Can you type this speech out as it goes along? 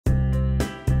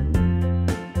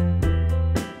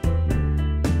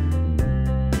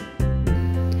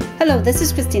Hello, this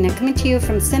is Christina coming to you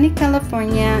from sunny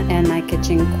California and my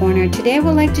kitchen corner. Today I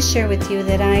would like to share with you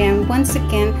that I am once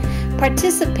again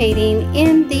participating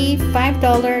in the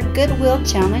 $5 Goodwill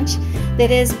challenge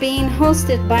that is being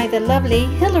hosted by the lovely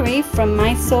Hillary from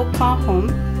My So-Called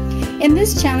Home. In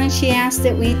this challenge, she asked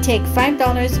that we take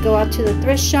 $5, go out to the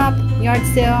thrift shop, yard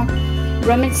sale,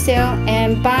 rummage sale,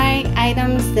 and buy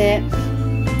items that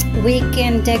we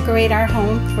can decorate our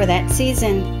home for that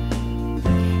season.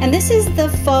 And this is the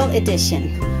fall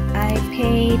edition. I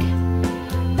paid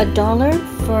 $1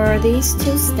 for these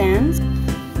two stands.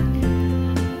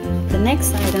 The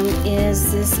next item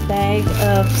is this bag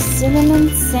of cinnamon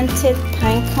scented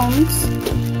pine cones,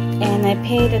 and I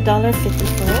paid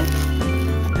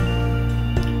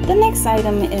 $1.54. The next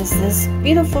item is this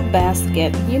beautiful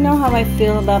basket. You know how I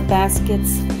feel about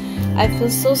baskets. I feel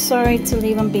so sorry to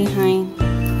leave them behind,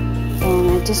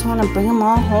 and I just want to bring them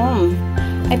all home.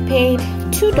 I paid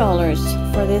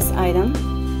 $2 for this item.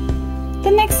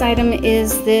 The next item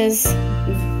is this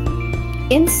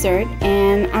insert,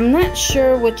 and I'm not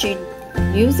sure what you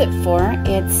use it for.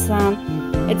 It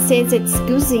says it's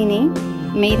Scuzzini,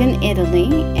 made in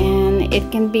Italy, and it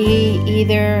can be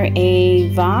either a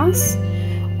vase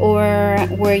or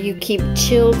where you keep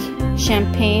chilled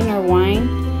champagne or wine.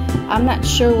 I'm not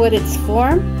sure what it's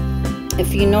for.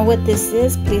 If you know what this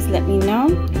is, please let me know.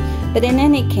 But in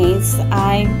any case,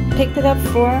 I picked it up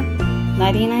for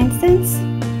 99 cents.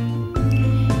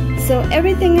 So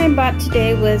everything I bought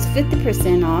today was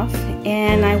 50% off,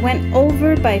 and I went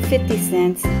over by 50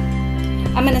 cents.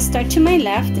 I'm going to start to my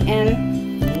left, and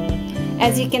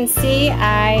as you can see,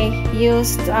 I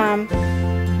used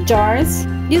jars.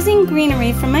 Using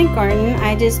greenery from my garden,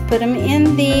 I just put them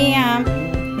in the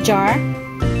jar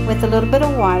with a little bit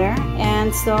of water,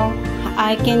 and so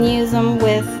I can use them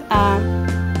with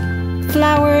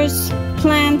flowers,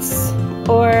 plants,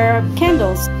 or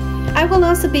candles. I will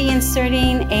also be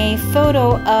inserting a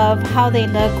photo of how they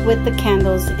look with the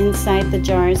candles inside the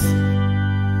jars.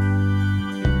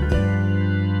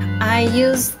 I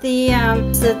used the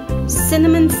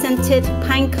cinnamon scented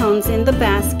pine cones in the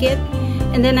basket,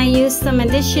 and then I used some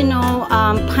additional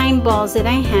pine balls that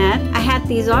I had. I had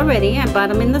these already. I bought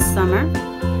them in the summer.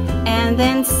 And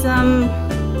then some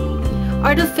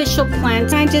artificial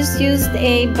plants. I just used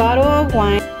a bottle of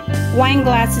wine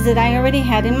glasses that I already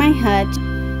had in my hut,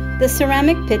 the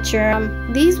ceramic pitcher.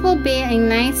 These will be a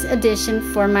nice addition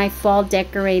for my fall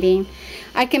decorating.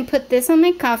 I can put this on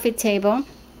my coffee table,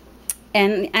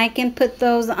 and I can put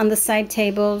those on the side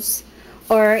tables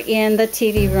or in the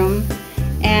TV room.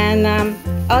 And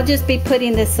I'll just be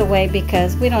putting this away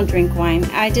because we don't drink wine.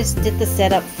 I just did the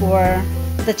setup for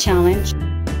the challenge.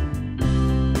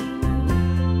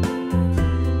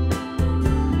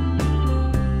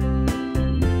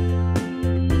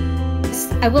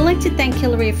 I would like to thank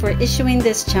Hillary for issuing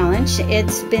this challenge.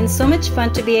 It's been so much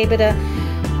fun to be able to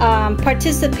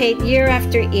participate year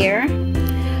after year.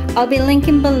 I'll be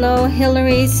linking below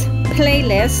Hillary's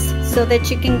playlist so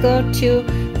that you can go to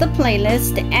the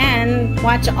playlist and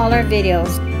watch all our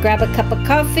videos. Grab a cup of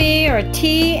coffee or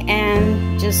tea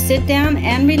and just sit down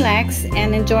and relax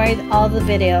and enjoy all the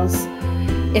videos.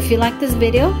 If you like this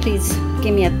video, please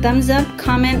give me a thumbs up,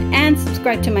 comment, and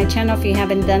subscribe to my channel if you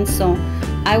haven't done so.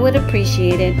 I would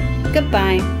appreciate it.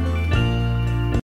 Goodbye.